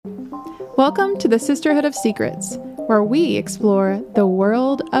Welcome to the Sisterhood of Secrets, where we explore the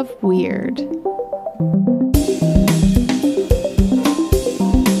world of weird.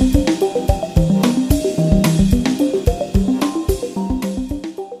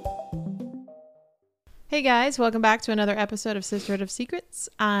 Hey guys, welcome back to another episode of Sisterhood of Secrets.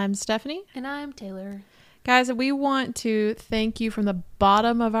 I'm Stephanie. And I'm Taylor. Guys, we want to thank you from the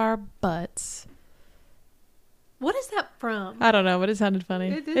bottom of our butts. What is that from? I don't know, but it sounded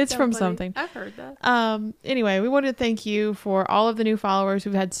funny. It's from something. I've heard that. Anyway, we wanted to thank you for all of the new followers.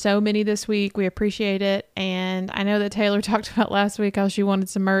 We've had so many this week. We appreciate it. And I know that Taylor talked about last week how she wanted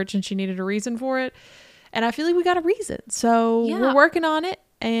some merch and she needed a reason for it. And I feel like we got a reason. So we're working on it.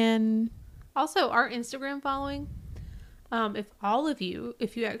 And also, our Instagram following,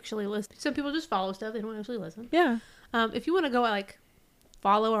 if you actually listen, some people just follow stuff, they don't actually listen. Yeah. If you want to go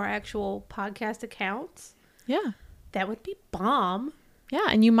follow our actual podcast accounts, yeah, that would be bomb. Yeah,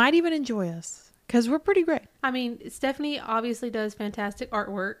 and you might even enjoy us because we're pretty great. I mean, Stephanie obviously does fantastic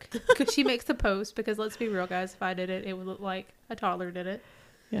artwork because she makes the post. Because let's be real, guys, if I did it, it would look like a toddler did it.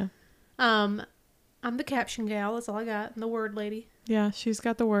 Yeah. I'm the caption gal. That's all I got. And the word lady. Yeah, she's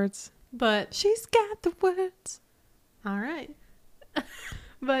got the words. But she's got the words. All right.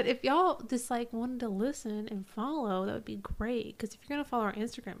 But if y'all just wanted to listen and follow, that would be great. Because if you're going to follow our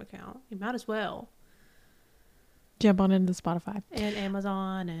Instagram account, you might as well jump on into Spotify and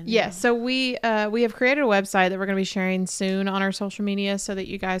Amazon. And yes. So we have created a website that we're going to be sharing soon on our social media so that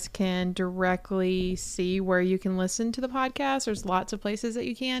you guys can directly see where you can listen to the podcast. There's lots of places that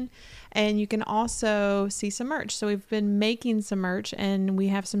you can, and you can also see some merch. So we've been making some merch, and we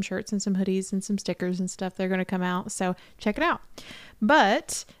have some shirts and some hoodies and some stickers and stuff that are going to come out. So check it out.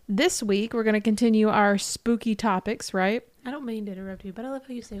 But this week we're going to continue our spooky topics, right? I don't mean to interrupt you, but I love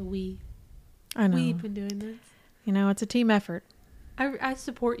how you say we. I know. We've been doing this. You know, it's a team effort. I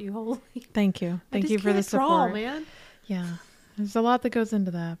support you wholly. Thank you. Thank you for the support. Man. Yeah. There's a lot that goes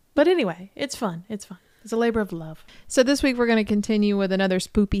into that. But anyway, it's fun. It's fun. It's a labor of love. So this week we're going to continue with another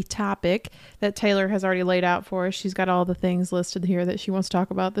spoopy topic that Taylor has already laid out for us. She's got all the things listed here that she wants to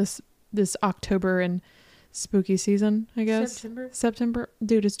talk about this October and spooky season, I guess. September.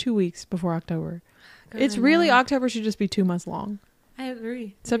 Dude, it's 2 weeks before October. It's really, October should just be 2 months long. I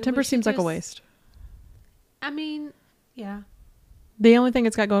agree. September seems like a waste. I mean, yeah. The only thing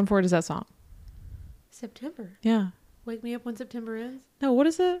it's got going for it is that song. September. Yeah. Wake me up when September ends. No, what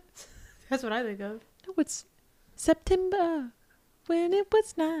is it? That's what I think of. No, it's September when it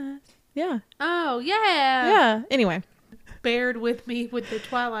was nice. Yeah. Oh, yeah. Yeah. Anyway. Bared with me with the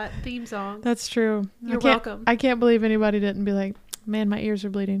Twilight theme song. That's true. You're welcome. I can't believe anybody didn't be like, man, my ears are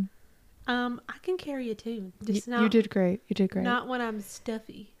bleeding. I can carry a tune. You did great. You did great. Not when I'm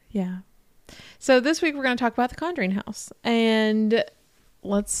stuffy. Yeah. So this week we're going to talk about the Conjuring House, and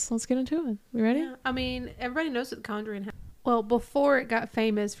let's get into it. We ready? Yeah. I mean, everybody knows that the Conjuring House. Well, before it got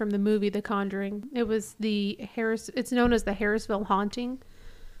famous from the movie The Conjuring, it was it's known as the Harrisville Haunting,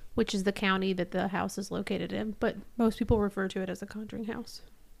 which is the county that the house is located in, but most people refer to it as the Conjuring House.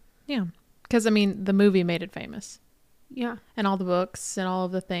 Yeah. Because, I mean, the movie made it famous. Yeah. And all the books and all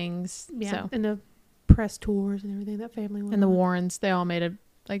of the things. Yeah. So. And the press tours and everything that family went and the on. Warrens, they all made it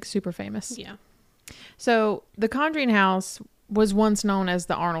super famous. Yeah. So the Conjuring House was once known as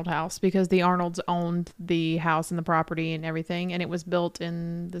the Arnold House because the Arnolds owned the house and the property and everything, and it was built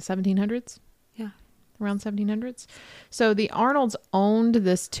in the 1700s. Yeah. Around 1700s. So the Arnolds owned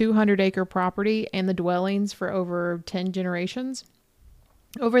this 200-acre property and the dwellings for over 10 generations.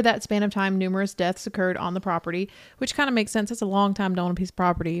 Over that span of time, numerous deaths occurred on the property, which kind of makes sense. It's a long time to own a piece of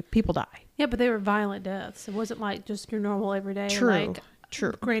property. People die. Yeah, but they were violent deaths. It wasn't like just your normal everyday. True.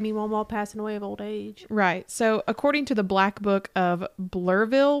 True. Granny Mama passing away of old age. Right. So according to the Black Book of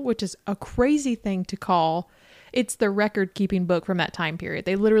Blurville, which is a crazy thing to call, it's the record keeping book from that time period.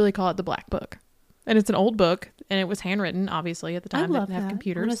 They literally call it the Black Book. And it's an old book, and it was handwritten, obviously, at the time. I love they didn't have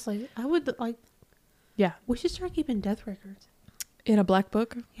computers. Honestly, I would Yeah. We should start keeping death records. In a black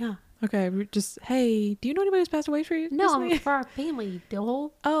book? Yeah. Okay. Hey, do you know anybody who's passed away for you? No, for our family,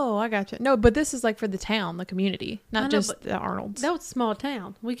 dillhole. Oh, I gotcha. No, but this is for the town, the community, not just the Arnolds. That was a small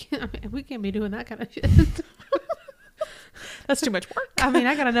town. We can't be doing that kind of shit. That's too much work. I mean,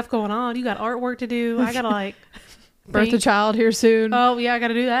 I got enough going on. You got artwork to do. I got to birth a child here soon. Oh, yeah, I got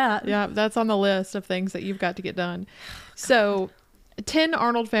to do that. Yeah, that's on the list of things that you've got to get done. So 10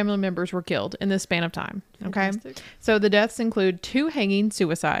 Arnold family members were killed in this span of time. Okay. Fantastic. So the deaths include 2 hanging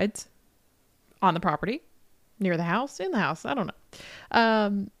suicides on the property, near the house, in the house. I don't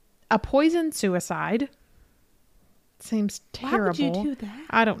know. A poison suicide. Seems terrible. Why would you do that?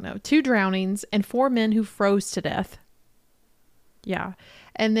 I don't know. 2 drownings and 4 men who froze to death. Yeah.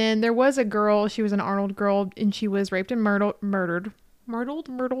 And then there was a girl, she was an Arnold girl, and she was raped and murdered.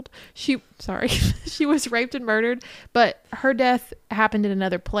 She was raped and murdered, but her death happened in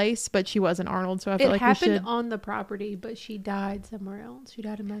another place, but she wasn't Arnold, so I feel It like happened on the property, but she died somewhere else. She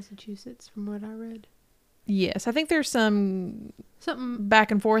died in Massachusetts, from what I read. Yes, I think there's something Something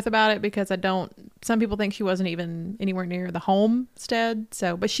back and forth about it because some people think she wasn't even anywhere near the homestead,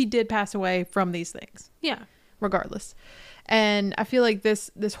 but she did pass away from these things. Yeah. Regardless. And I feel like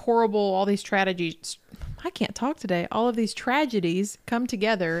this horrible, all these tragedies, I can't talk today. All of these tragedies come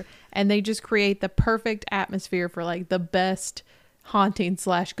together and they just create the perfect atmosphere for like the best haunting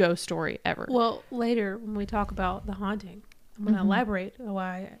 / ghost story ever. Well, later when we talk about the haunting, I'm going to elaborate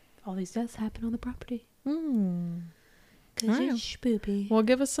why all these deaths happen on the property. Because it's spoopy. Well,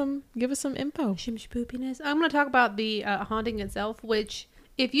 give us some info. Some spoopiness. I'm going to talk about the haunting itself, which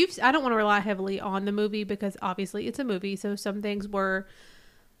I don't want to rely heavily on the movie because obviously it's a movie, so some things were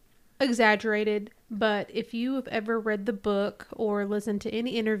exaggerated. But if you have ever read the book or listened to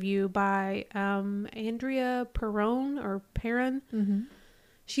any interview by Andrea Perron,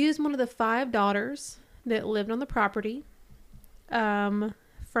 she is one of the 5 daughters that lived on the property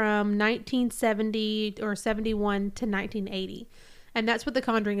from 1970 or 71 to 1980. And that's what The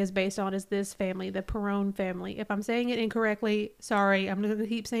Conjuring is based on, is this family, the Perron family. If I'm saying it incorrectly, sorry. I'm going to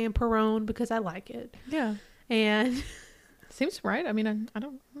keep saying Perron because I like it. Yeah. And seems right. I mean, I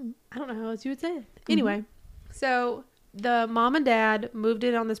don't know how else you would say it. Anyway, so the mom and dad moved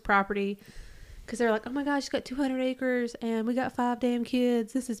in on this property because they're like, oh my gosh, she's got 200 acres and we got 5 damn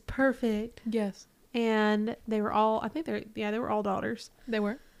kids. This is perfect. Yes. And they were all, they were all daughters. They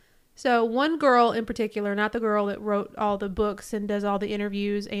were. So one girl in particular, not the girl that wrote all the books and does all the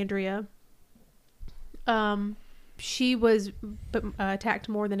interviews, Andrea, she was attacked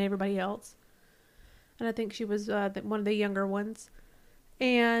more than everybody else. And I think she was one of the younger ones.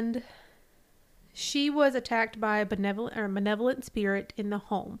 And she was attacked by a malevolent spirit in the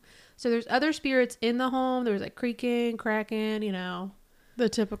home. So there's other spirits in the home. There was like creaking, cracking, the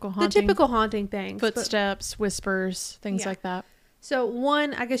typical haunting things. Footsteps, whispers, things like that. So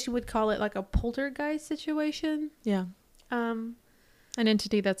one, I guess you would call it like a poltergeist situation. Yeah. An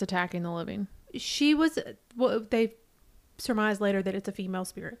entity that's attacking the living. She was, they surmised later that it's a female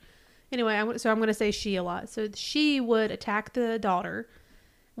spirit. Anyway, I'm going to say she a lot. So she would attack the daughter,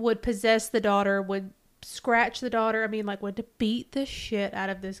 would possess the daughter, would scratch the daughter. I mean, like would beat the shit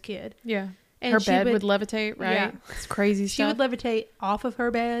out of this kid. Yeah. And her bed would levitate, right? Yeah. It's crazy stuff. She would levitate off of her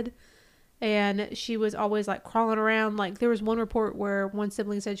bed. And she was always like crawling around. Like there was one report where one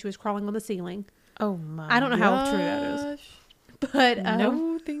sibling said she was crawling on the ceiling. Oh my! I don't know how true that is. But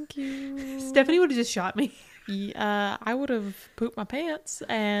no, thank you. Stephanie would have just shot me. I would have pooped my pants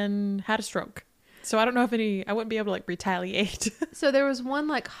and had a stroke. So I don't know if I wouldn't be able to like retaliate. So there was one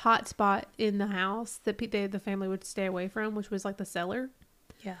like hot spot in the house that the family would stay away from, which was like the cellar.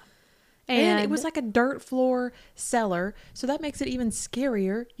 Yeah. And it was like a dirt floor cellar. So that makes it even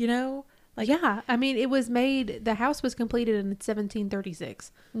scarier, Like, yeah, I mean, the house was completed in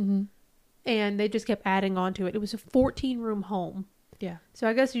 1736. Mm-hmm. And they just kept adding on to it. It was a 14-room home. Yeah. So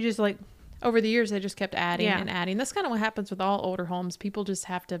I guess you just like, over the years, they just kept adding and adding. That's kind of what happens with all older homes. People just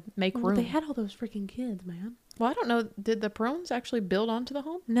have to make room. They had all those freaking kids, man. Well, I don't know. Did the Perrons actually build onto the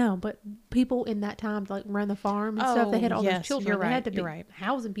home? No, but people in that time to like run the farm and stuff, they had all those children. You're they had to be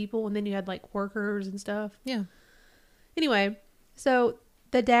housing people, and then you had like workers and stuff. Yeah. Anyway, so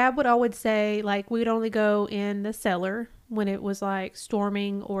the dad would always say like we'd only go in the cellar when it was like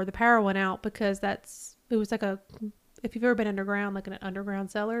storming or the power went out because it was like if you've ever been underground, like in an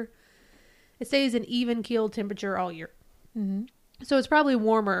underground cellar, it stays an even keeled temperature all year. Mm-hmm. So it's probably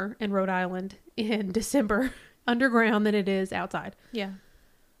warmer in Rhode Island in December underground than it is outside. Yeah.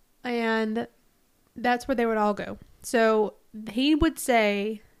 And that's where they would all go. So he would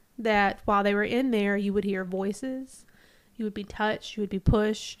say that while they were in there, you would hear voices, you would be touched, you would be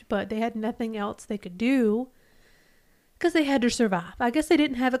pushed, but they had nothing else they could do because they had to survive. I guess they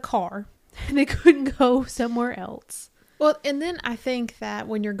didn't have a car and they couldn't go somewhere else. Well, and then I think that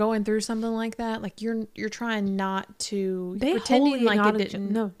when you're going through something like that, like you're trying not to pretending like it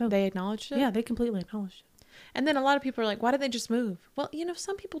didn't. No, they acknowledged it. Yeah, they completely acknowledged it. And then a lot of people are like, why didn't they just move? Well,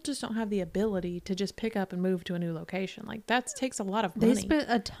 some people just don't have the ability to just pick up and move to a new location. Like that takes a lot of money. They spent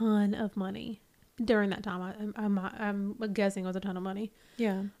a ton of money during that time. I'm guessing it was a ton of money.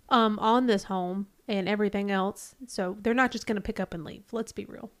 Yeah. On this home and everything else. So they're not just going to pick up and leave. Let's be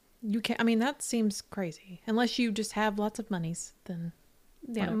real. You can't. I mean, that seems crazy. Unless you just have lots of monies, then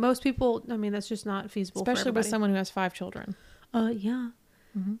yeah, whatever. Most people. I mean, that's just not feasible. Especially with someone who has 5 children. Yeah.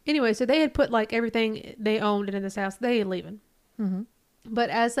 Mm-hmm. Anyway, so they had put like everything they owned into this house. They had leaving. Mm-hmm. But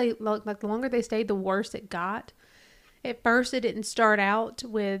as they, like, the longer they stayed, the worse it got. At first, it didn't start out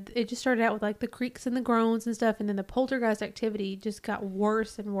with, it just started out with like the creaks and the groans and stuff. And then the poltergeist activity just got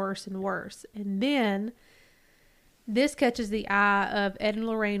worse and worse and worse. And then this catches the eye of Ed and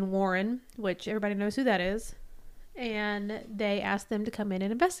Lorraine Warren, which everybody knows who that is. And they ask them to come in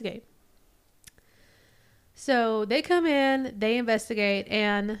and investigate. So they come in, they investigate,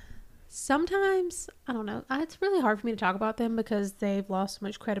 and sometimes, I don't know, it's really hard for me to talk about them because they've lost so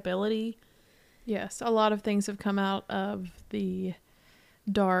much credibility. Yes, a lot of things have come out of the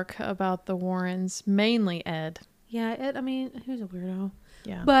dark about the Warrens, mainly Ed. Yeah, Ed, I mean, he was a weirdo.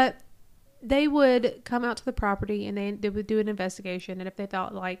 Yeah. But they would come out to the property and they would do an investigation. And if they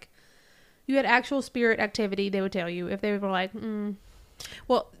thought like you had actual spirit activity, they would tell you. If they were like,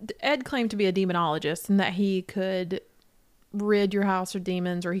 Well, Ed claimed to be a demonologist and that he could rid your house of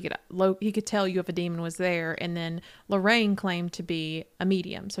demons, or he could tell you if a demon was there. And then Lorraine claimed to be a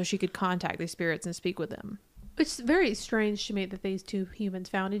medium, so she could contact these spirits and speak with them. It's very strange to me that these two humans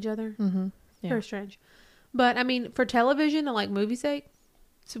found each other. Mm-hmm. Yeah. Very strange. But I mean, for television and like movie sake,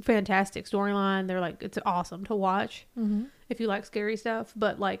 it's a fantastic storyline. They're like, it's awesome to watch if you like scary stuff.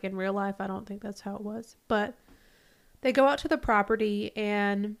 But like in real life, I don't think that's how it was. But they go out to the property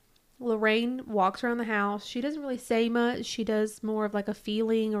and Lorraine walks around the house. She doesn't really say much. She does more of like a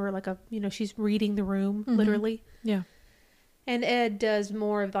feeling or like a, she's reading the room, literally. Yeah. And Ed does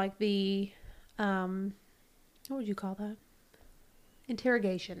more of like the, what would you call that?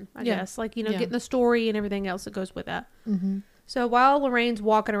 Interrogation, I guess. Like, getting the story and everything else that goes with that. Mm-hmm. So while Lorraine's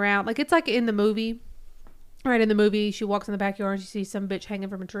walking around, like it's like in the movie, right? In the movie, she walks in the backyard and she sees some bitch hanging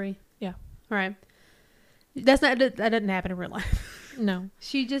from a tree. Yeah. All right. That doesn't happen in real life. No.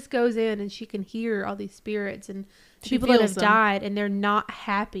 She just goes in and she can hear all these spirits and She people that feels have them. died and they're not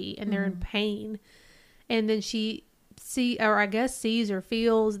happy and they're in pain. And then she sees or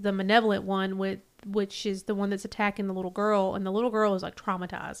feels the malevolent one, which is the one that's attacking the little girl, and the little girl is like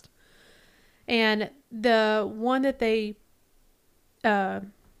traumatized. And the one that they that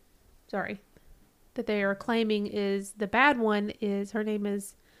they are claiming is the bad one is, her name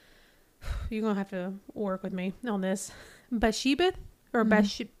is, you're gonna have to work with me on this, Bathsheba or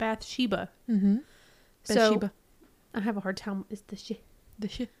Bathsheba. Mm-hmm. So Bathsheba. I have a hard time. It's the sh.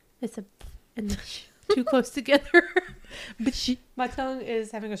 Bathsheba. It's a and the sh too close together. Bathsheba. My tongue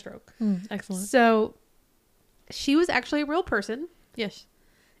is having a stroke. Excellent. So she was actually a real person, Yes.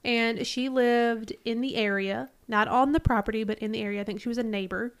 and she lived in the area, not on the property, but in the area. I think she was a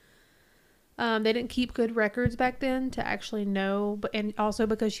neighbor. They didn't keep good records back then to actually know, and also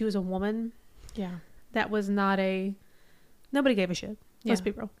because she was a woman. Yeah. That was nobody gave a shit. Let's Yeah.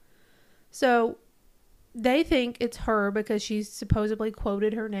 be real. So they think it's her because she supposedly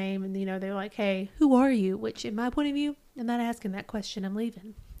quoted her name, and they're like, "Hey, who are you?" Which, in my point of view, I'm not asking that question. I'm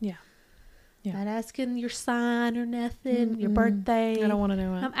leaving. Yeah. Yeah. Not asking your sign or nothing, your birthday. I don't want to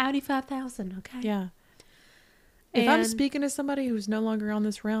know it. I'm Audi 5000. Okay. Yeah. If I'm speaking to somebody who's no longer on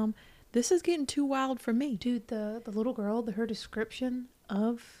this realm, this is getting too wild for me. Dude, the little girl, her description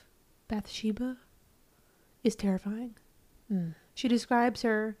of Bathsheba is terrifying. She describes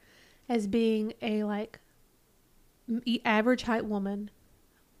her as being a average height woman,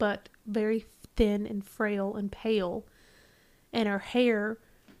 but very thin and frail and pale, and her hair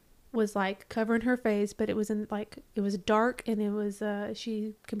was like covering her face, but it was it was dark, and it was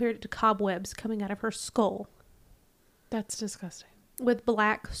she compared it to cobwebs coming out of her skull That's disgusting. with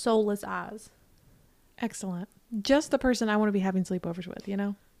black soulless eyes. Excellent. Just the person I want to be having sleepovers with,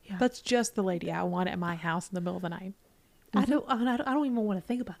 Yeah. That's just the lady I want at my house in the middle of the night. I don't even want to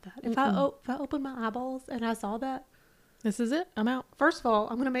think about that. If I opened my eyeballs and I saw that, This is it. I'm out. first of all,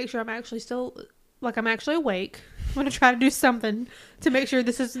 I'm going to make sure I'm actually still, I'm actually awake. I'm going to try to do something to make sure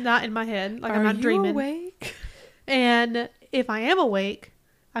this is not in my head. I'm not dreaming. Are you awake? And if I am awake,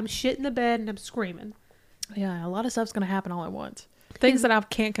 I'm shit in the bed and I'm screaming. Yeah, a lot of stuff's going to happen all at once. Things that I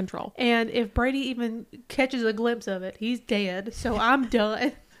can't control. And if Brady even catches a glimpse of it, he's dead. So I'm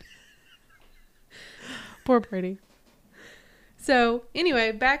done. Poor Brady. So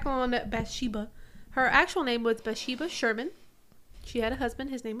anyway, back on Bathsheba. Her actual name was Bathsheba Sherman. She had a husband.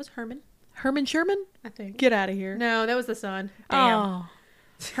 His name was Herman, Herman Sherman? I think. Get out of here. No, that was the son. Damn. Oh.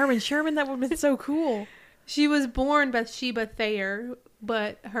 Herman Sherman? That would have been so cool. She was born Bathsheba Thayer,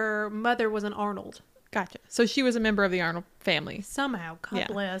 but her mother was an Arnold. Gotcha. So she was a member of the Arnold family. Somehow, God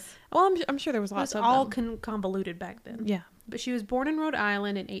bless. Well, I'm sure there was It lots was of all them. convoluted back then. Yeah. But she was born in Rhode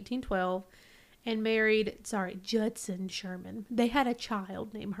Island in 1812 and married, Judson Sherman. They had a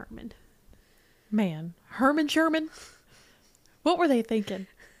child named Herman. Man. Herman Sherman? What were they thinking?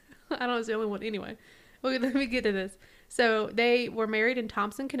 I don't know, it's the only one. Anyway, well, let me get to this. So they were married in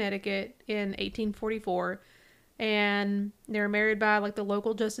Thompson, Connecticut in 1844. And they were married by like the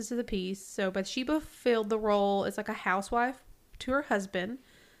local justice of the peace. So Bathsheba filled the role as like a housewife to her husband.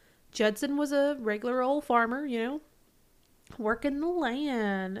 Judson was a regular old farmer, you know, working the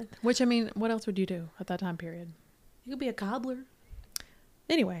land. Which, I mean, what else would you do at that time period? You could be a cobbler.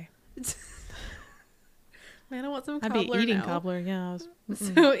 Anyway. Man, I want some I'd cobbler be eating now. cobbler, yeah.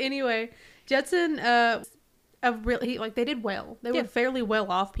 So anyway, Judson, they did well. They were fairly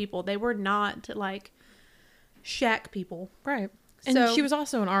well off people. They were not like shack people. Right. And So, she was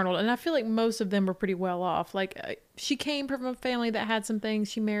also an Arnold, and I feel like most of them were pretty well off. Like, she came from a family that had some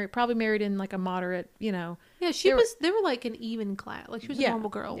things. She probably married in like a moderate, you know. yeah, they were like an even class. Like she was a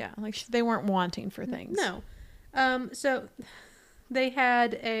normal girl. Yeah, like they weren't wanting for things. No. So they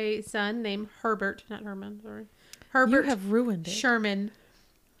had a son named Herbert, not Herman, sorry. Herbert You have ruined it. Sherman.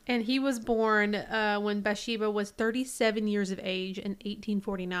 And he was born when Bathsheba was 37 years of age in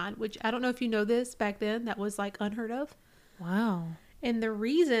 1849, which I don't know if you know this, back then that was like unheard of. Wow. And the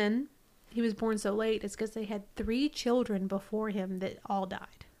reason he was born so late is because they had 3 children before him that all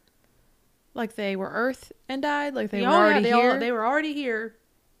died. Like they were Earth and died? Like they were already here? They were already here.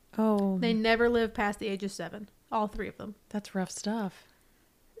 Oh. They never lived past the age of 7. All 3 of them. That's rough stuff.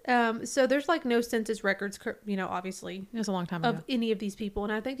 So there's like no census records, you know, obviously. It was a long time ago. Of any of these people.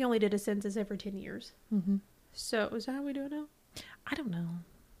 And I think they only did a census every 10 years. Mm-hmm. So is that how we do it now? I don't know.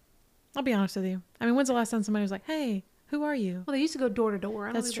 I'll be honest with you. I mean, when's the last time somebody was like, hey, who are you? Well, they used to go door to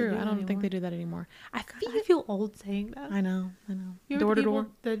door. That's true. I don't think they do that anymore. I feel old saying that. I know. You Door to door.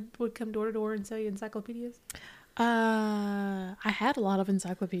 that would come door to door and sell you encyclopedias? I had a lot of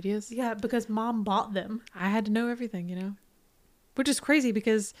encyclopedias. Yeah, because Mom bought them. I had to know everything, you know? Which is crazy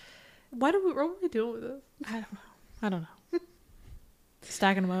because... What are we doing with this? I don't know.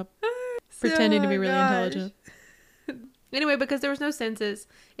 Stacking them up. Pretending to be really intelligent. Anyway, because there was no census,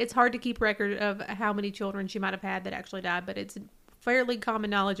 it's hard to keep record of how many children she might have had that actually died, but it's fairly common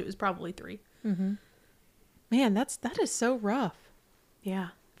knowledge it was probably 3. Mm-hmm. Man, that is so rough. Yeah.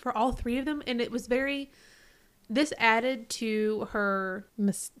 For all 3 of them. And it was this added to her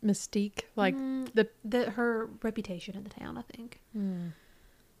mystique, like her reputation in the town, I think. Mm.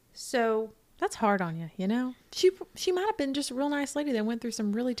 So that's hard on you, you know? She might have been just a real nice lady that went through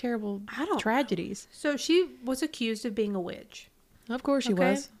some really terrible tragedies. So she was accused of being a witch. Of course she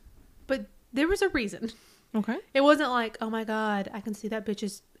was. But there was a reason. Okay. It wasn't like, oh my God, I can see that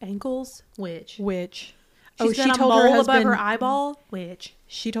bitch's ankles. Witch. She told her husband above her eyeball. Witch.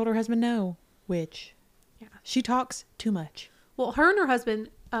 She told her husband no. Witch. Yeah. She talks too much. Well, her and her husband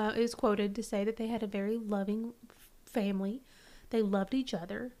is quoted to say that they had a very loving family. They loved each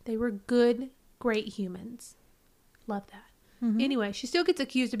other. They were good, great humans. Love that. Mm-hmm. Anyway, she still gets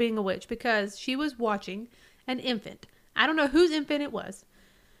accused of being a witch because she was watching an infant. I don't know whose infant it was,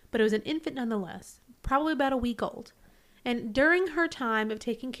 but it was an infant nonetheless, probably about a week old. And during her time of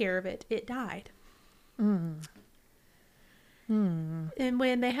taking care of it, it died. Mm. Mm. And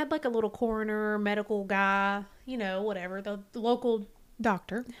when they had like a little coroner, medical guy, you know, whatever, the local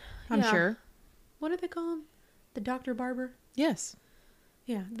doctor, I'm sure. What do they call him? The doctor barber? Yes.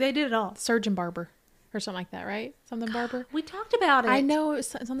 Yeah, they did it all. Surgeon barber or something like that, right? Something barber. We talked about it. I know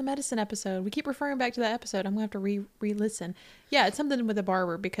it's on the medicine episode. We keep referring back to that episode. I'm going to have to re-listen. Yeah, it's something with a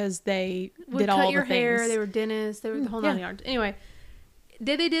barber because they did all the things. Cut your hair. They were dentists. They were the whole 9 yards. Anyway,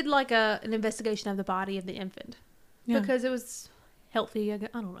 they did like an investigation of the body of the infant because it was healthy. I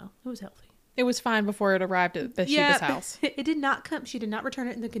don't know. It was healthy. It was fine before it arrived at Bathsheba's house. It did not come. She did not return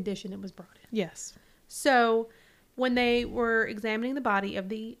it in the condition it was brought in. Yes. So when they were examining the body of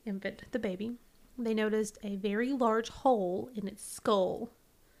the infant, the baby, they noticed a very large hole in its skull,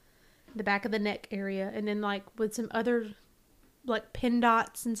 the back of the neck area, and then like with some other like pin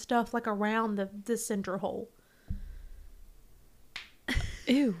dots and stuff like around the central hole.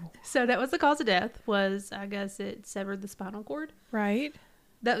 Ew. So that was the cause of death. Was, I guess, it severed the spinal cord. Right.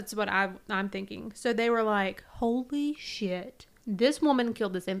 That's what I'm thinking. So they were like, holy shit, this woman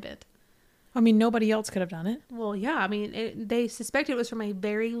killed this infant. I mean, nobody else could have done it. Well, yeah. I mean, they suspected it was from a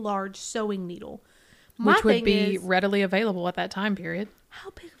very large sewing needle. Which would be readily available at that time period. How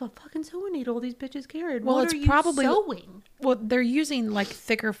big of a fucking sewing needle these bitches carried? Well, what it's probably sewing? Well, they're using like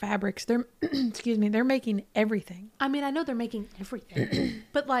thicker fabrics. They're excuse me, they're making everything. I mean, I know they're making everything.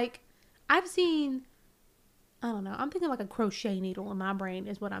 But like I've seen, I don't know. I'm thinking like a crochet needle in my brain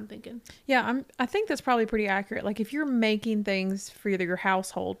is what I'm thinking. Yeah, I think that's probably pretty accurate. Like if you're making things for either your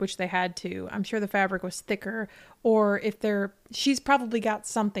household, which they had to, I'm sure the fabric was thicker, or if she's probably got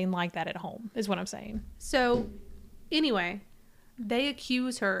something like that at home, is what I'm saying. So anyway, they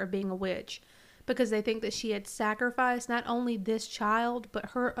accuse her of being a witch because they think that she had sacrificed not only this child,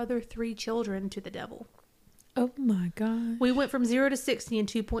 but her other 3 children to the devil. Oh my God. We went from 0 to 60 in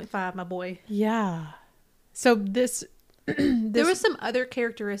 2.5, my boy. Yeah. So this there was some other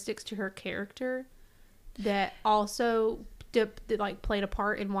characteristics to her character that also played a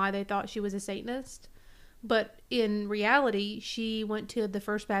part in why they thought she was a Satanist. But in reality, she went to the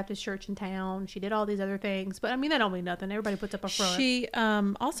First Baptist Church in town. She did all these other things. But I mean, that don't mean nothing. Everybody puts up a front. She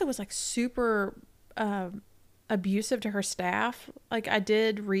also was like super abusive to her staff. Like, I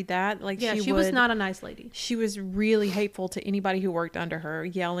did read that. Like, yeah, she was not a nice lady. She was really hateful to anybody who worked under her,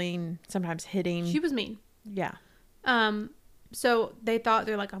 yelling, sometimes hitting. She was mean. Yeah. So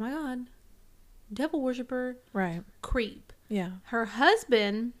they're like, oh my God, devil worshiper, right? Creep. Yeah. Her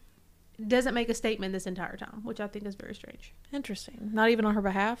husband doesn't make a statement this entire time, which I think is very strange. Interesting. Not even on her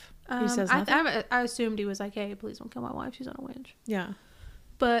behalf. He says nothing. I assumed he was like, hey, please don't kill my wife. She's on a witch. Yeah.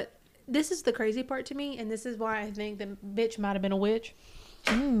 But this is the crazy part to me, and this is why I think the bitch might have been a witch.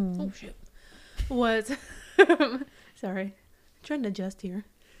 Oh shit. Was sorry, I'm trying to adjust here.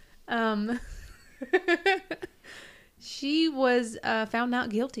 She was found not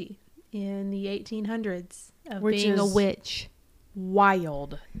guilty in the 1800s of being a witch.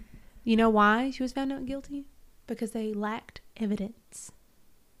 Wild. You know why she was found not guilty? Because they lacked evidence.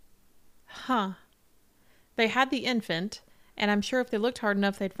 Huh. They had the infant, and I'm sure if they looked hard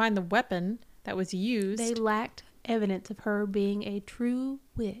enough, they'd find the weapon that was used. They lacked evidence of her being a true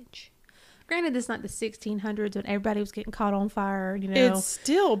witch. Granted, this is not the 1600s when everybody was getting caught on fire, you know. It's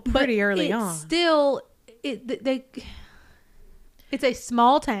still pretty early on. Still, it's a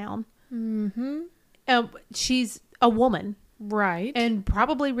small town. Mm-hmm. She's a woman. Right. And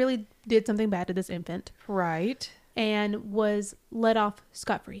probably really did something bad to this infant. Right. And was let off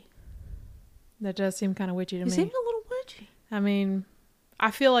scot-free. That does seem kind of witchy to me. It seemed a little witchy. I mean,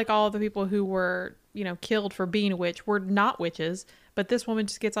 I feel like all the people who were, killed for being a witch were not witches, but this woman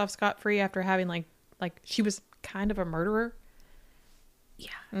just gets off scot-free after having like she was kind of a murderer.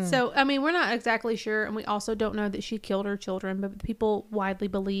 Yeah. So, I mean, we're not exactly sure, and we also don't know that she killed her children, but people widely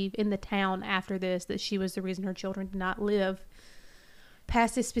believe in the town after this that she was the reason her children did not live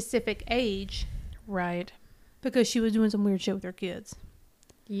past a specific age. Right. Because she was doing some weird shit with her kids.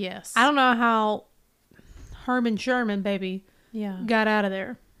 Yes. I don't know how Herman Sherman, baby, got out of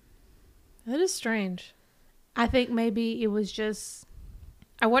there. That is strange. I think maybe it was just...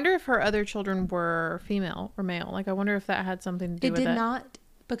 I wonder if her other children were female or male. Like, I wonder if that had something to do with it. It did not,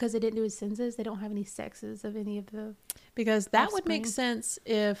 because they didn't do a census. They don't have any sexes of any of the Because that offspring. would make sense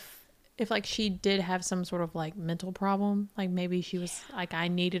if like she did have some sort of like mental problem. Like maybe she was like, I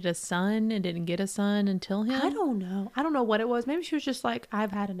needed a son and didn't get a son until him. I don't know. I don't know what it was. Maybe she was just like,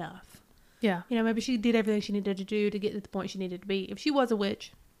 I've had enough. Yeah. Maybe she did everything she needed to do to get to the point she needed to be. If she was a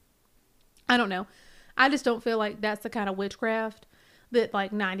witch, I don't know. I just don't feel like that's the kind of witchcraft that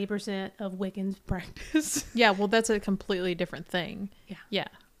like 90% of Wiccans practice. Yeah, well, that's a completely different thing. Yeah. Yeah.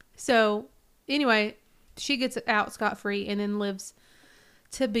 So, anyway, she gets out scot-free and then lives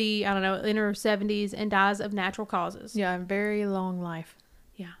to be, I don't know, in her 70s and dies of natural causes. Yeah, a very long life.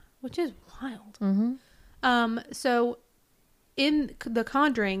 Yeah, which is wild. Mm-hmm. So, in The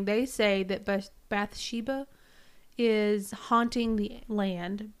Conjuring, they say that Bathsheba is haunting the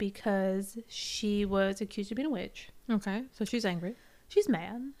land because she was accused of being a witch. Okay, so she's angry. She's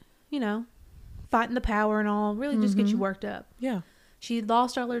mad, fighting the power and all, really just get you worked up. Yeah. She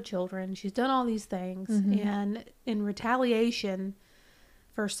lost all her children. She's done all these things. And in retaliation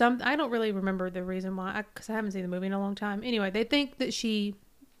for I don't really remember the reason why, because I haven't seen the movie in a long time. Anyway, they think that she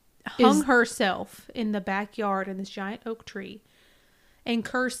hung herself in the backyard in this giant oak tree and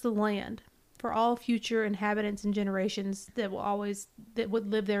cursed the land for all future inhabitants and generations that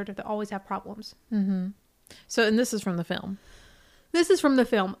would live there to always have problems. Mm-hmm. So, and this is from the film. This is from the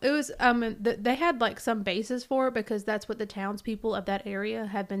film. It was, they had like some basis for it because that's what the townspeople of that area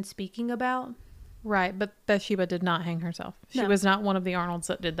have been speaking about. Right, but Bathsheba did not hang herself. She was not one of the Arnolds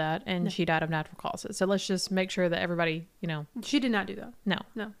that did that, and she died of natural causes. So let's just make sure that everybody, She did not do that.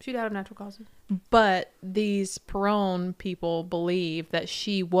 No, she died of natural causes. But these Perron people believe that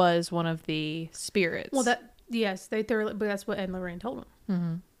she was one of the spirits. Well, but that's what Ed and Lorraine told them.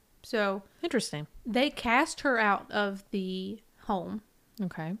 Mm-hmm. So interesting. They cast her out of the home.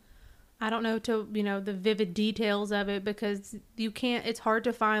 Okay. I don't know the vivid details of it because it's hard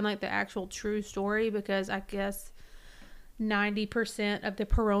to find like the actual true story because I guess 90% of the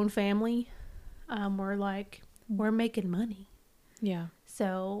Perron family were like, we're making money. Yeah.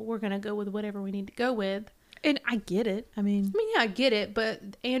 So we're going to go with whatever we need to go with. And I get it. I mean, yeah, I get it.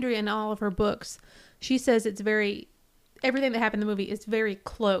 But Andrea, in all of her books, she says everything that happened in the movie is very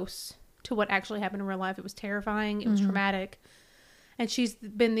close to what actually happened in real life. It was terrifying. It was traumatic. And she's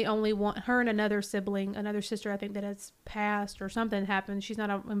been the only one, her and another sibling, another sister, I think, that has passed or something happened. She's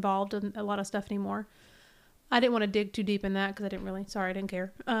not involved in a lot of stuff anymore. I didn't want to dig too deep in that because I didn't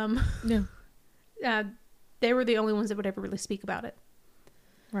care. They were the only ones that would ever really speak about it.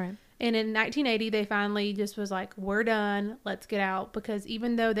 Right. And in 1980, they finally just was like, we're done. Let's get out. Because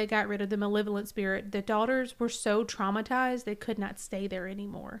even though they got rid of the malevolent spirit, the daughters were so traumatized, they could not stay there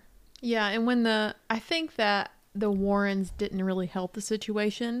anymore. Yeah. And I think that the Warrens didn't really help the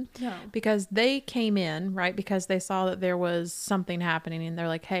situation. No. Because they came in, right? Because they saw that there was something happening and they're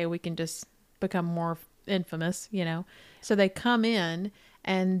like, hey, we can just become more infamous, you know? So they come in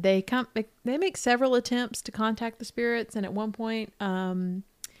and they make several attempts to contact the spirits. And at one point,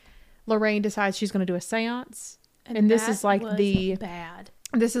 Lorraine decides she's going to do a seance. And this is like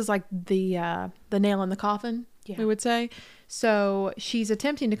this is like the nail in the coffin, we would say. So she's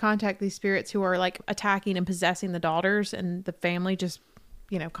attempting to contact these spirits who are like attacking and possessing the daughters and the family just,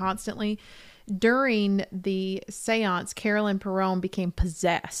 you know, constantly. During the seance, Carolyn Perron became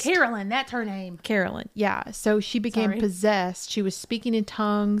possessed. Carolyn, that's her name. Carolyn, yeah. So she became possessed. She was speaking in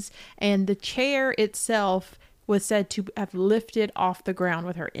tongues, and the chair itself was said to have lifted off the ground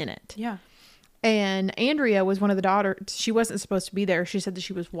with her in it. Yeah. And Andrea was one of the daughters. She wasn't supposed to be there. She said that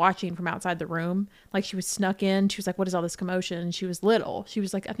she was watching from outside the room. Like she was snuck in. She was like, what is all this commotion? And she was little. She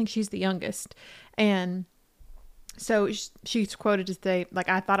was like, I think she's the youngest. And so she's quoted to say, like,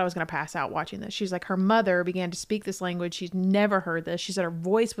 I thought I was going to pass out watching this. She's like, her mother began to speak this language. She's never heard this. She said her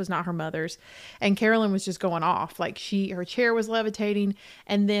voice was not her mother's. And Carolyn was just going off. Like her chair was levitating.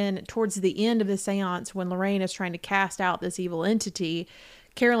 And then towards the end of the seance, when Lorraine is trying to cast out this evil entity,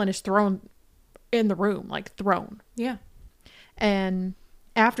 Carolyn is thrown in the room, like thrown. Yeah. And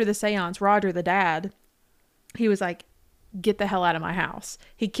after the seance, Roger, the dad, he was like, get the hell out of my house.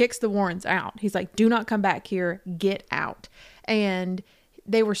 He kicks the Warrens out. He's like, do not come back here. Get out. And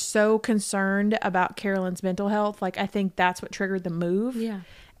they were so concerned about Carolyn's mental health. Like, I think that's what triggered the move. Yeah.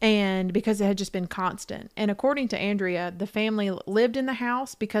 And because it had just been constant. And according to Andrea, the family lived in the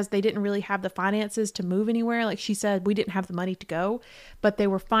house because they didn't really have the finances to move anywhere. Like she said, we didn't have the money to go, but they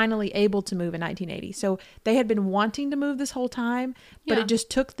were finally able to move in 1980. So they had been wanting to move this whole time, but it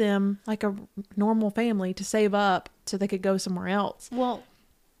just took them like a normal family to save up so they could go somewhere else. Well,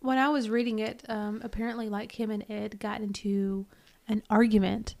 when I was reading it, apparently like him and Ed got into an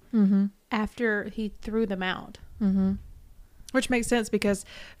argument after he threw them out. Mm-hmm. Which makes sense because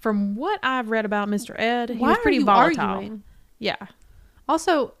from what I've read about Mr. Ed, he was pretty volatile. Arguing? Yeah.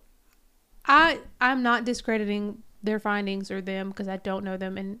 Also, I'm not discrediting their findings or them because I don't know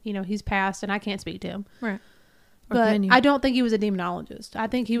them, and you know he's passed and I can't speak to him. Right. But I don't think he was a demonologist. I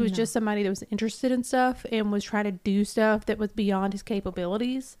think he was just somebody that was interested in stuff and was trying to do stuff that was beyond his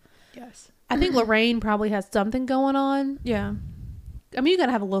capabilities. Yes. I think Lorraine probably has something going on. Yeah. I mean, you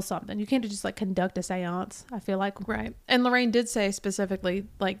gotta have a little something. You can't just like conduct a seance, I feel like. Right. And Lorraine did say specifically,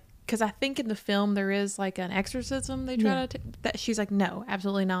 like, because I think in the film there is like an exorcism they try to that she's like, no,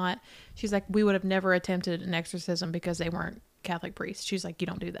 absolutely not. She's like, we would have never attempted an exorcism because they weren't Catholic priests. She's like, you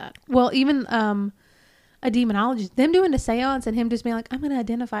don't do that. Well, even a demonologist, them doing a seance and him just being like, I'm going to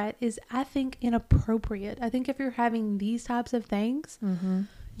identify it is, I think, inappropriate. I think if you're having these types of things,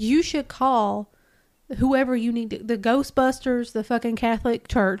 you should call whoever you need to, the Ghostbusters, the fucking Catholic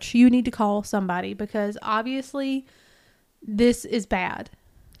Church. You need to call somebody because obviously this is bad.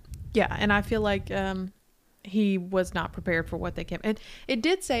 Yeah. And I feel like he was not prepared for what they came. And it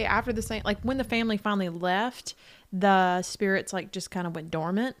did say after the same, like when the family finally left, the spirits like just kind of went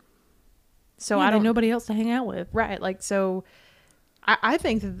dormant. So I don't nobody else to hang out with. Right. Like, so I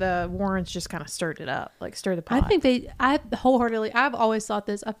think that the Warrens just kind of stirred it up, like stir the pot. I think I wholeheartedly, I've always thought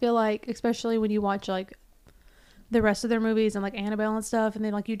this. I feel like, especially when you watch like the rest of their movies and like Annabelle and stuff, and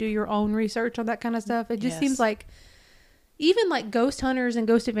then like you do your own research on that kind of stuff. It just seems like even like ghost hunters and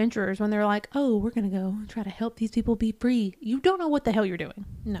ghost adventurers, when they're like, oh, we're going to go try to help these people be free. You don't know what the hell you're doing.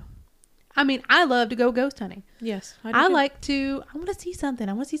 No. I mean, I love to go ghost hunting. Yes. I want to see something.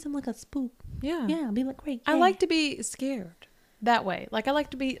 I want to see something like a spook. Yeah. Yeah. Be like, great. I like to be scared that way. Like I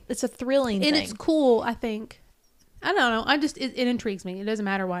like to be, it's a thrilling thing. And it's cool, I think. I don't know. It intrigues me. It doesn't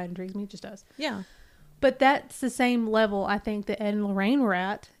matter why it intrigues me. It just does. Yeah. But that's the same level, I think, that Ed and Lorraine were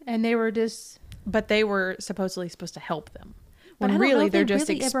at. And they were just... But they were supposedly supposed to help them. When really they're just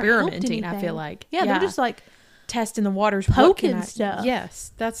really experimenting, I feel like. Yeah, they're just like... testing the waters, poking stuff.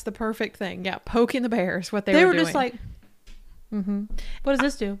 Yes, that's the perfect thing. Yeah, poking the bears. What they were doing. Just like, what does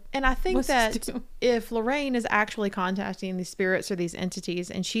this do? And I think that if Lorraine is actually contacting these spirits or these entities,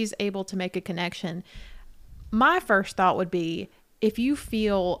 and she's able to make a connection, my first thought would be, if you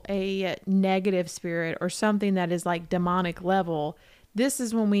feel a negative spirit or something that is like demonic level, this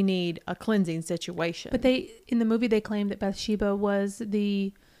is when we need a cleansing situation. But in the movie, they claimed that Bathsheba was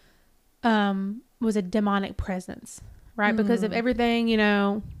was a demonic presence, right? Because of everything,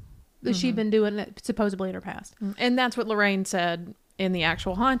 that she'd been doing supposedly in her past. And that's what Lorraine said in the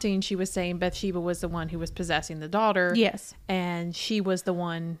actual haunting. She was saying Bathsheba was the one who was possessing the daughter. Yes. And she was the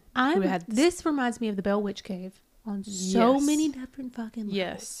one who had... This reminds me of the Bell Witch Cave on so many different fucking levels.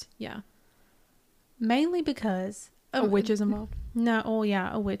 Yes. Yeah. Mainly because... A witch is involved? No. Oh, yeah.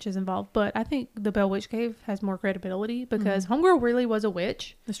 A witch is involved. But I think the Bell Witch Cave has more credibility because Homegirl really was a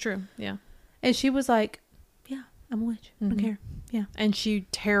witch. That's true. Yeah. And she was like, yeah, I'm a witch. I don't care. Yeah. And she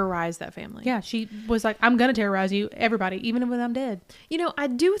terrorized that family. Yeah. She was like, I'm going to terrorize you, everybody, even when I'm dead. I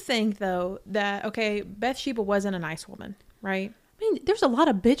do think, though, that, okay, Bathsheba wasn't a nice woman, right? I mean, there's a lot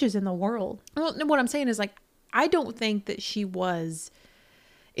of bitches in the world. Well, what I'm saying is, like, I don't think that she was...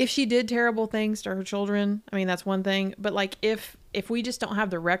 If she did terrible things to her children, I mean, that's one thing. But, like, if we just don't have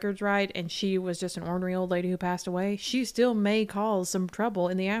the records right and she was just an ornery old lady who passed away, she still may cause some trouble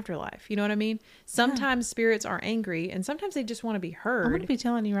in the afterlife. You know what I mean? Sometimes spirits are angry and sometimes they just want to be heard. I'm going to be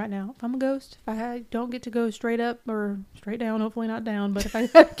telling you right now, if I'm a ghost, if I don't get to go straight up or straight down, hopefully not down, but if I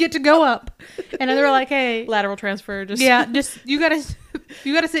get to go up and they're like, hey. Lateral transfer. You got to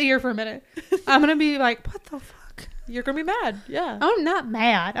sit here for a minute. I'm going to be like, what the fuck? You're going to be mad. Yeah. I'm not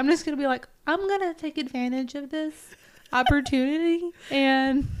mad. I'm just going to be like, I'm going to take advantage of this opportunity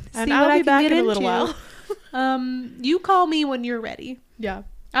and see what I'll I be can back get in a into. little while. You call me when you're ready. Yeah.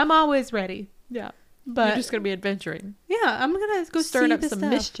 I'm always ready. Yeah. But you're just going to be adventuring. Yeah. I'm going to go stirring see up some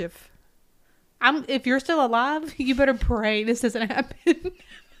stuff. mischief. If you're still alive, you better pray this doesn't happen.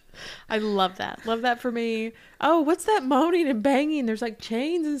 I love that. Love that for me. Oh, what's that moaning and banging? There's like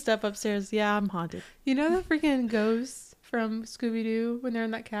chains and stuff upstairs. Yeah, I'm haunted. You know the freaking ghosts from Scooby-Doo when they're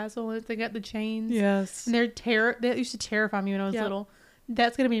in that castle and they got the chains? Yes. And they used to terrify me when I was little.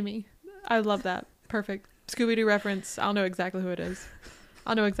 That's going to be me. I love that. Perfect. Scooby-Doo reference. I'll know exactly who it is.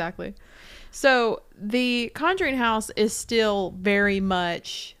 I'll know exactly. So the Conjuring House is still very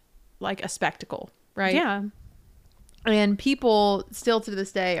much like a spectacle, right? Yeah. And people still to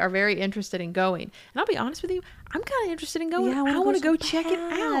this day are very interested in going. And I'll be honest with you, I'm kind of interested in going. Yeah, I want to go so check it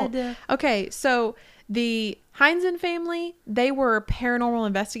out. bad. Okay, so the Heinzen family, they were paranormal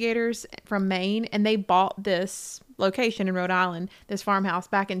investigators from Maine, and they bought this location in Rhode Island, this farmhouse,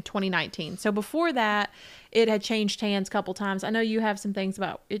 back in 2019. So before that, it had changed hands a couple times. I know you have some things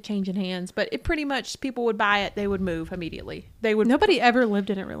about it changing hands, but it pretty much, people would buy it, they would move immediately. Nobody ever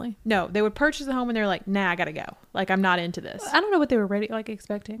lived in it, really. No, they would purchase the home and they're like, nah, I gotta go. Like, I'm not into this. I don't know what they were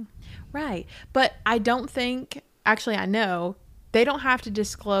expecting. Right. But I don't think, actually I know, they don't have to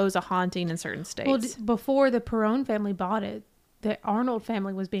disclose a haunting in certain states. Well, before the Perron family bought it, the Arnold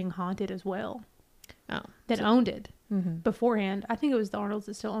family was being haunted as well. Oh. Owned it beforehand. I think it was the Arnolds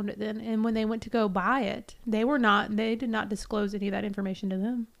that still owned it then. And when they went to go buy it, they did not disclose any of that information to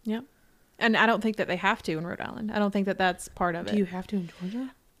them. Yeah. And I don't think that they have to in Rhode Island. I don't think that that's part of it. Do you have to in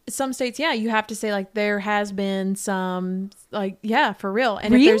Georgia? Some states, yeah, you have to say like there has been some, like, yeah, for real.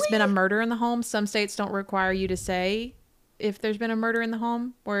 And Really? if there's been a murder in the home, some states don't require you to say if there's been a murder in the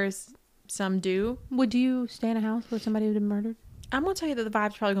home, whereas some do. Would you stay in a house where somebody had been murdered? I'm going to tell you that the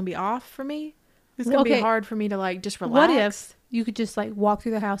vibe's probably going to be off for me. It's going to be hard for me to like just relax. What if you could just like walk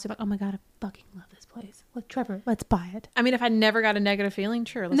through the house and be like, oh my God, I fucking love this place. Like, Trevor, let's buy it. I mean, if I never got a negative feeling,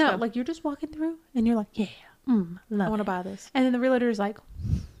 sure, let's go. Like you're just walking through and you're like, yeah, love I want to buy this. And then the realtor is like,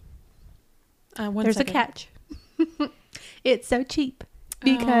 there's a catch. It's so cheap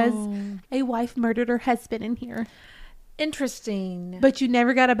because a wife murdered her husband in here. Interesting. But you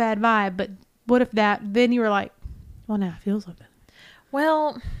never got a bad vibe. But what if then you were like, well, now I feel something.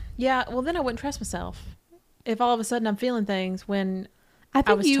 Well, yeah. Well, then I wouldn't trust myself. If all of a sudden I'm feeling things when I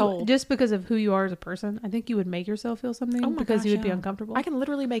think was told. Just because of who you are as a person, I think you would make yourself feel something because you would be uncomfortable. I can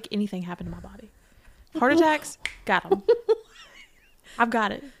literally make anything happen to my body. Heart attacks, got them. I've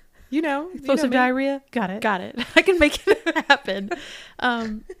got it. Explosive diarrhea, got it. I can make it happen.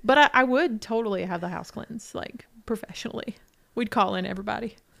 But I would totally have the house cleansed, like professionally. We'd call in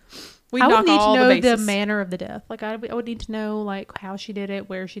everybody. We'd I would need to know the the manner of the death. Like I would need to know like how she did it,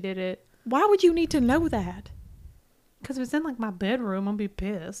 where she did it. Why would you need to know that? Because if it's in like my bedroom, I'll be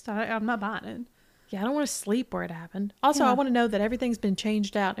pissed. I'm not buying it. Yeah, I don't want to sleep where it happened. Also, I want to know that everything's been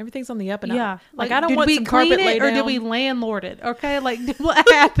changed out. Everything's on the up and up. Yeah. Like I don't want some carpet laid down. Or did we landlord it? Okay, like what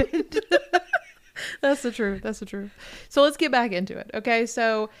happened? That's the truth. So let's get back into it. Okay,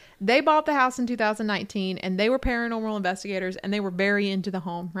 so they bought the house in 2019 and they were paranormal investigators and they were very into the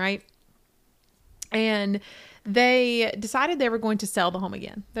home, right? And they decided they were going to sell the home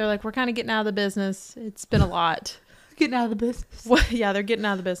again. They're like, we're kind of getting out of the business. It's been a lot. Getting out of the business. Well, yeah, they're getting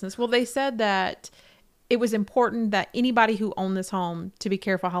out of the business. Well, they said that it was important that anybody who owned this home to be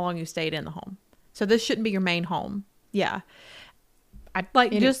careful how long you stayed in the home. So this shouldn't be your main home. Yeah.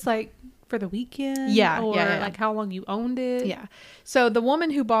 Just like for the weekend? Yeah. Or yeah. like how long you owned it? Yeah. So the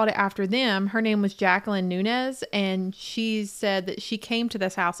woman who bought it after them, her name was Jacqueline Nunez. And she said that she came to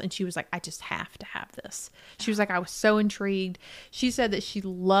this house and she was like, I just have to have this. She was like, I was so intrigued. She said that she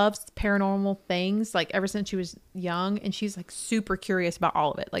loves paranormal things like ever since she was young. And she's like super curious about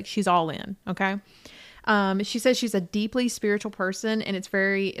all of it. Like she's all in. Okay. She says she's a deeply spiritual person and it's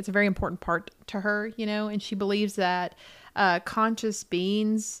a very important part to her, you know, and she believes that conscious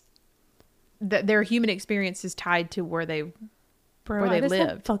beings, that their human experience is tied to where they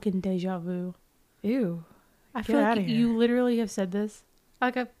lived. Fucking deja vu. Ew. I feel like you literally have said this.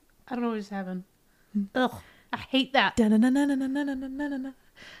 Like I don't know what just happened. Ugh. I hate that.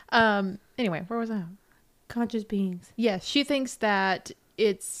 Anyway, where was I? Conscious beings. Yes, she thinks that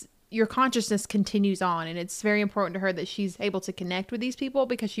your consciousness continues on, and it's very important to her that she's able to connect with these people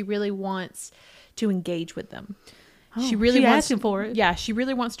because she really wants to engage with them. Oh, she really wants asking for it. Yeah, she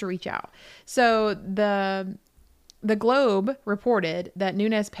really wants to reach out. So the Globe reported that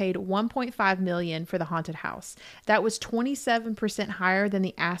Nunez paid $1.5 million for the haunted house. That was 27% higher than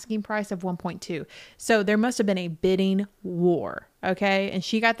the asking price of 1.2. So there must have been a bidding war. Okay, and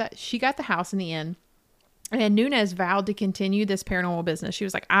she got the house in the end. And Nunez vowed to continue this paranormal business. She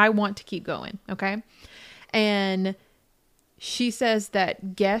was like, I want to keep going. Okay. And she says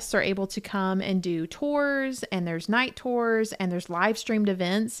that guests are able to come and do tours, and there's night tours, and there's live streamed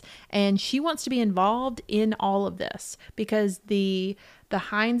events. And she wants to be involved in all of this because the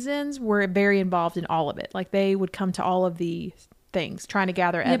Heinzens were very involved in all of it. Like they would come to all of the things trying to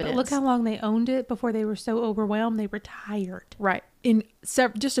gather evidence. But look how long they owned it before they were so overwhelmed they retired. Right. In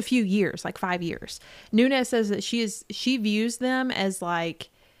just a few years, like 5 years. Nunez says that she views them as like,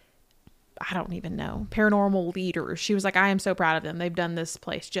 I don't even know, paranormal leaders. She was like, I am so proud of them. They've done this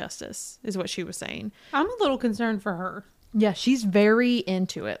place justice, is what she was saying. I'm a little concerned for her. Yeah, she's very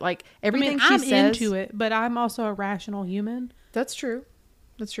into it. Like everything she says. I'm into it, but I'm also a rational human. That's true.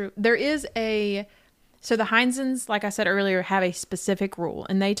 That's true. There is so the Heinzens, like I said earlier, have a specific rule,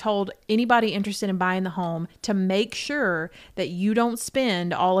 and they told anybody interested in buying the home to make sure that you don't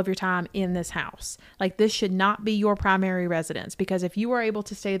spend all of your time in this house. Like this should not be your primary residence, because if you are able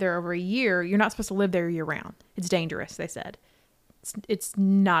to stay there over a year, you're not supposed to live there year round. It's dangerous, they said. It's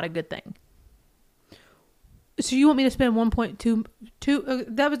not a good thing. So you want me to spend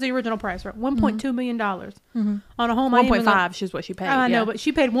 1.2 that was the original price, right? $1.2 million on a home. 1.5 is what she paid. I know, but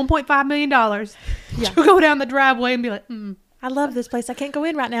she paid $1.5 million to go down the driveway and be like, I love this place. I can't go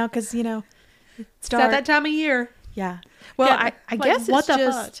in right now because, you know, it's at that time of year. Yeah. Well, yeah, I guess what it's the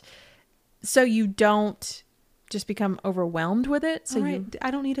just fuck? So you don't just become overwhelmed with it. So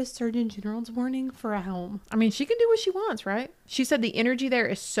I don't need a Surgeon General's warning for a home. I mean, she can do what she wants, right? She said the energy there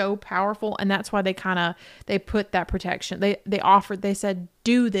is so powerful, and that's why they put that protection. They said,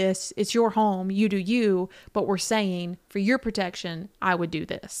 do this. It's your home. You do you. But we're saying for your protection, I would do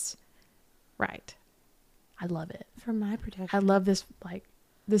this. Right. I love it. For my protection. I love this. Like,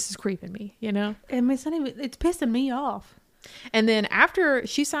 this is creeping me, you know? I mean, it's pissing me off. And then after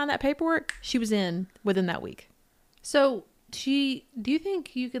she signed that paperwork, she was in within that week. So do you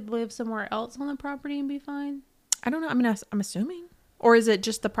think you could live somewhere else on the property and be fine? I don't know. I mean, I'm assuming. Or is it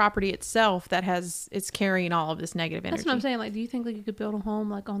just the property itself that it's carrying all of this negative energy? That's what I'm saying. Like, do you think like you could build a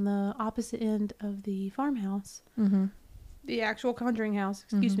home like on the opposite end of the farmhouse? Mm-hmm. The actual Conjuring House,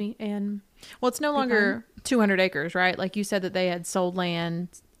 excuse me. And well, it's no longer 200 acres, right? Like you said that they had sold land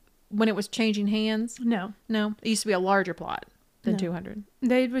when it was changing hands. No. It used to be a larger plot than 200.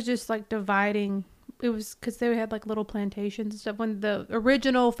 They was just like dividing. It was because they had like little plantations and stuff. When the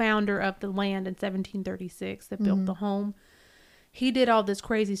original founder of the land in 1736 that built the home, he did all this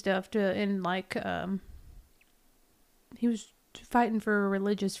crazy stuff he was fighting for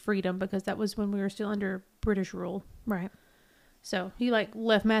religious freedom because that was when we were still under British rule. Right. So he like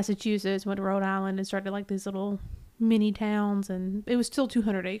left Massachusetts, went to Rhode Island and started like these little mini towns, and it was still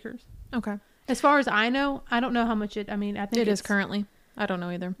 200 acres. Okay. As far as I know, I don't know how much I think it is currently. I don't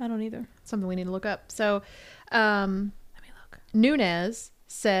know either. I don't either. Something we need to look up. So, let me look. Nunez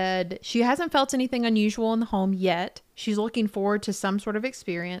said she hasn't felt anything unusual in the home yet. She's looking forward to some sort of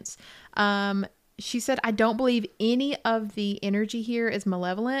experience. She said, I don't believe any of the energy here is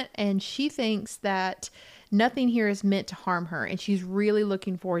malevolent, and she thinks that nothing here is meant to harm her, and she's really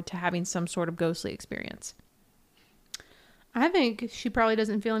looking forward to having some sort of ghostly experience. I think she probably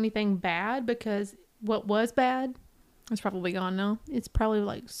doesn't feel anything bad because what was bad, It's probably gone now. it's probably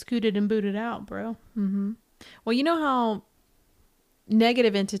like scooted and booted out, bro. Mm-hmm. Well, you know how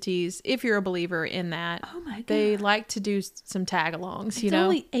negative entities, if you're a believer in that, Oh my God. they like to do some tag-alongs, It's you know?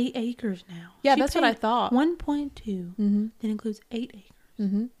 only 8 acres now. Yeah, She that's what I paid thought. 1.2. Mm-hmm. That includes 8 acres.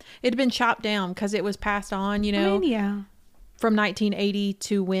 Mm-hmm. It had been chopped down because it was passed on, you know, I mean, yeah. from 1980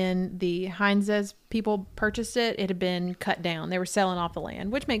 to when the Heinz's people purchased it. It had been cut down. They were selling off the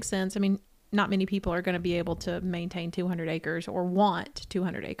land, which makes sense. I mean, not many people are going to be able to maintain 200 acres or want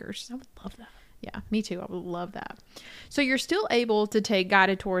 200 acres. I would love that. Yeah, me too. I would love that. So you're still able to take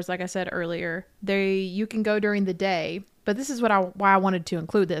guided tours, like I said earlier. You can go during the day, but this is why I wanted to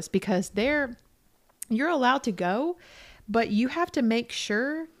include this, because you're allowed to go, but you have to make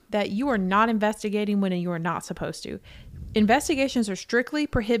sure that you are not investigating when you are not supposed to. Investigations are strictly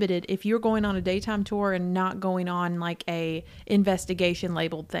prohibited if you're going on a daytime tour and not going on like a investigation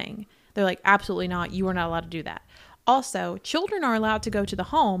labeled thing. They're like, absolutely not. You are not allowed to do that. Also, children are allowed to go to the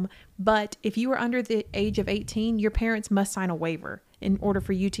home, but if you are under the age of 18, your parents must sign a waiver in order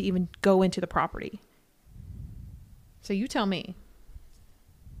for you to even go into the property. So you tell me.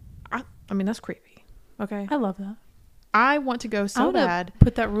 I mean, that's creepy. Okay. I love that. I want to go so bad.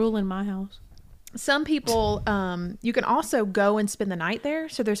 Put that rule in my house. Some people, you can also go and spend the night there.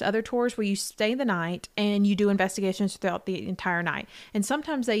 So there's other tours where you stay the night and you do investigations throughout the entire night. And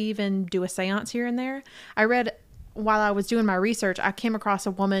sometimes they even do a seance here and there. I read, while I was doing my research, I came across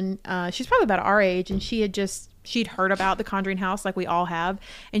a woman, she's probably about our age, and she'd heard about the Conjuring House like we all have,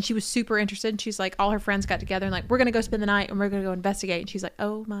 and she was super interested, and she's like, all her friends got together and like, we're gonna go spend the night and we're gonna go investigate, and she's like,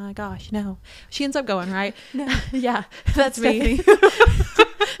 oh my gosh, no. She ends up going, right? No. Yeah, that's me.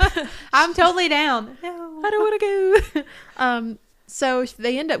 I'm totally down. No. I don't want to go. So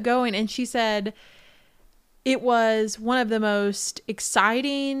they end up going, and she said it was one of the most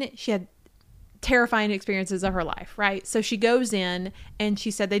exciting, she had terrifying experiences of her life, right? So she goes in, and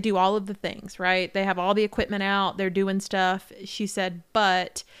she said they do all of the things, right? They have all the equipment out, they're doing stuff. She said,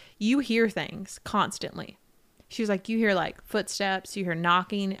 but you hear things constantly. She was like, you hear like footsteps, you hear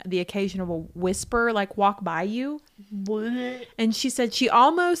knocking, the occasional whisper like walk by you. What? And she said she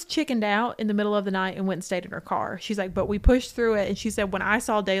almost chickened out in the middle of the night and went and stayed in her car. She's like, but we pushed through it. And she said, when I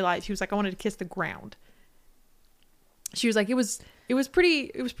saw daylight, she was like, I wanted to kiss the ground. She was like, it was pretty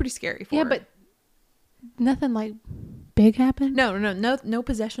scary for her. Yeah, but nothing like big happened. No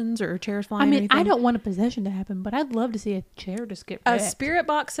possessions or chairs flying. I mean, or anything. I don't want a possession to happen, but I'd love to see a chair just get A wrecked. spirit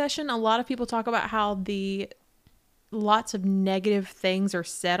box session. A lot of people talk about how lots of negative things are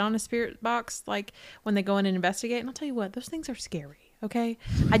said on a spirit box, like when they go in and investigate. And I'll tell you what, those things are scary. Okay.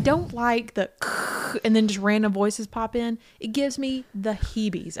 I don't like the and then just random voices pop in. It gives me the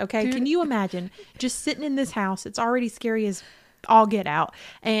heebies. Okay. Dude. Can you imagine just sitting in this house? It's already scary as all get out.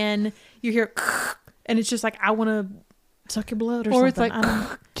 And you hear, and it's just like, I want to suck your blood or something. it's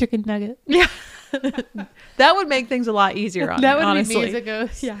like chicken nugget. Yeah. That would make things a lot easier on That me, would honestly. be me as a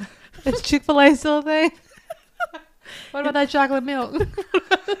ghost. Yeah. Is Chick-fil-A still a thing? What about that chocolate milk?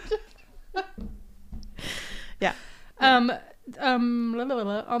 Yeah. Blah, blah,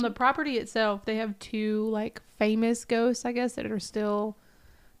 blah. On the property itself, they have 2 like famous ghosts, I guess, that are still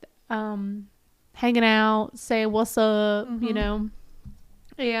hanging out, saying what's up, you know.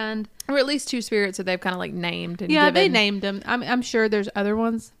 And Or at least 2 spirits that they've kind of like named. And yeah, given. they named them. I'm sure there's other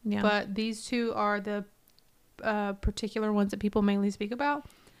ones, Yeah. but these 2 are the particular ones that people mainly speak about.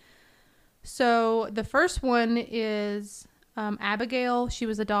 So the first one is Abigail. She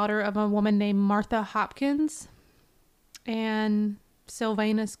was the daughter of a woman named Martha Hopkins and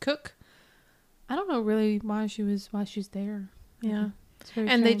Sylvanus Cook. I don't know really why she's there. Yeah. It's very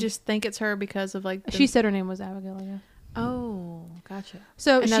And they strange. just think it's her because of like... She said her name was Abigail, I guess. Oh, gotcha.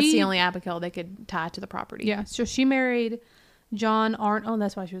 So And that's the only Abigail they could tie to the property. Yeah, so she married John Arnold. Oh,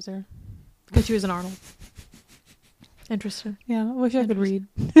 that's why she was there. Because she was an Arnold. Interesting. Yeah, I wish I could read.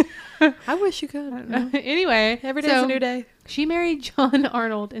 I wish you could. Anyway, Every day's a new day. She married John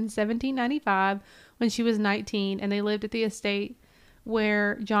Arnold in 1795 when she was 19, and they lived at the estate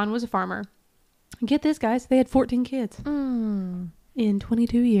where John was a farmer. Get this, guys. They had 14 kids in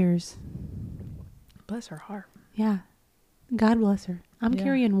 22 years. Bless her heart. Yeah. God bless her. I'm Yeah.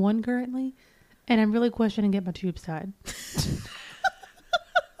 carrying 1 currently, and I'm really questioning get my tubes tied.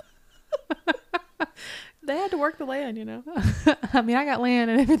 They had to work the land, you know. I mean, I got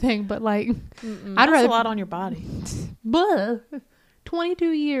land and everything, but like, That's rather- a lot on your body. blah.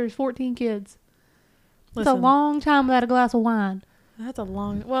 22 years, 14 kids. It's a Listen. long time without a glass of wine. That's a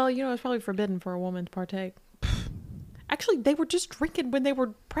long... Well, you know, it's probably forbidden for a woman to partake. Actually, they were just drinking when they were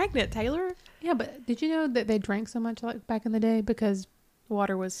pregnant, Taylor. Yeah, but did you know that they drank so much like back in the day because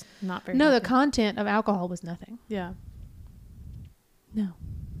water was not very No, healthy. the content of alcohol was nothing. Yeah. No.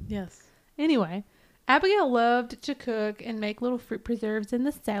 Yes. Anyway, Abigail loved to cook and make little fruit preserves in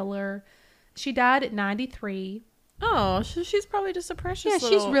the cellar. She died at 93. Oh, she's probably just a precious Yeah,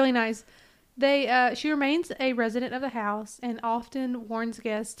 she's really nice. She remains a resident of the house and often warns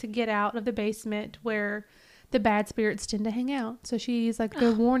guests to get out of the basement where the bad spirits tend to hang out. So she's like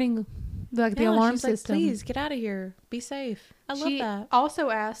the warning, like the alarm she's system. Like, please get out of here. Be safe. I love that. Also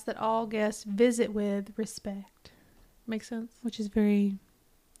asks that all guests visit with respect. Makes sense. Which is a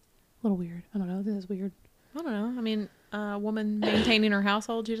little weird. I don't know. This is weird. I don't know. I mean, a woman maintaining her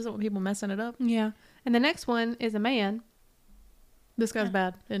household, she doesn't want people messing it up. Yeah. And the next one is a man. This guy's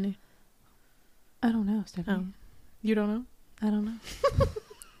bad, isn't he? I don't know, Stephanie. Oh. You don't know? I don't know.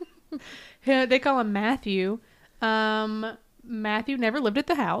 Yeah, they call him Matthew. Matthew never lived at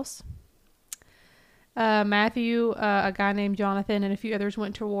the house. Matthew, a guy named Jonathan, and a few others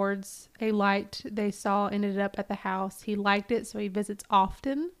went towards a light they saw ended up at the house. He liked it, so he visits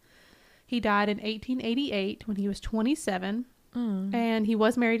often. He died in 1888 when he was 27. And he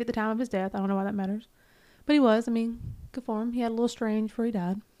was married at the time of his death. I don't know why that matters. But he was. I mean, good for him. He had a little strange before he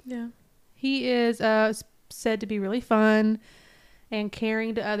died. Yeah. He is said to be really fun and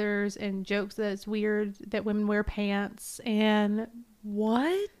caring to others and jokes that it's weird that women wear pants. And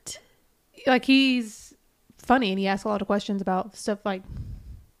what? Like, he's funny and he asks a lot of questions about stuff like...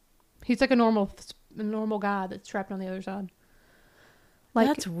 He's like a normal guy that's trapped on the other side. Like,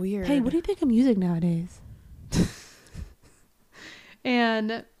 that's weird. Hey, what do you think of music nowadays?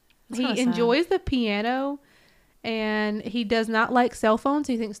 And he enjoys the piano, and he does not like cell phones.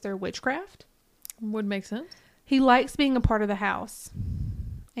 He thinks they're witchcraft. Would make sense. He likes being a part of the house,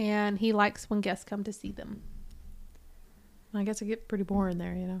 and he likes when guests come to see them. I guess it get pretty boring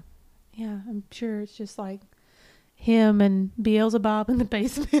there, you know. Yeah, I'm sure it's just like him and Beelzebub in the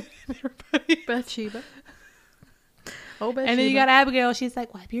basement and everybody. Bathsheba. Oh, Bathsheba. And then you got Abigail. She's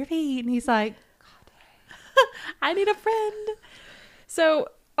like, wipe your feet. And he's like, I need a friend. So,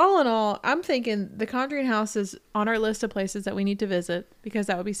 all in all, I'm thinking the Conjuring House is on our list of places that we need to visit because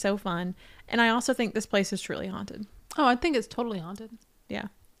that would be so fun. And I also think this place is truly haunted. Oh, I think it's totally haunted. Yeah.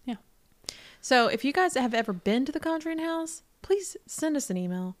 Yeah. So, if you guys have ever been to the Conjuring House, please send us an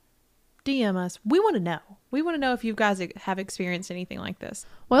email. DM us. We want to know. We want to know if you guys have experienced anything like this.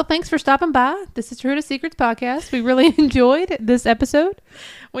 Well, thanks for stopping by. This is Sisterhood of Secrets podcast. We really enjoyed this episode.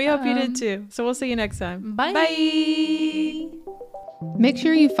 We hope you did too. So we'll see you next time. Bye. Bye. Make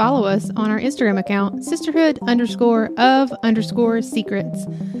sure you follow us on our Instagram account, sisterhood_of_secrets,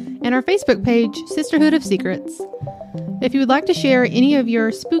 and our Facebook page, Sisterhood of Secrets. If you would like to share any of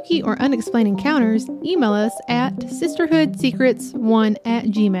your spooky or unexplained encounters, email us at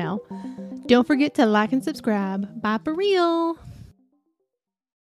sisterhoodsecrets1@gmail.com. Don't forget to like and subscribe. Bye for real.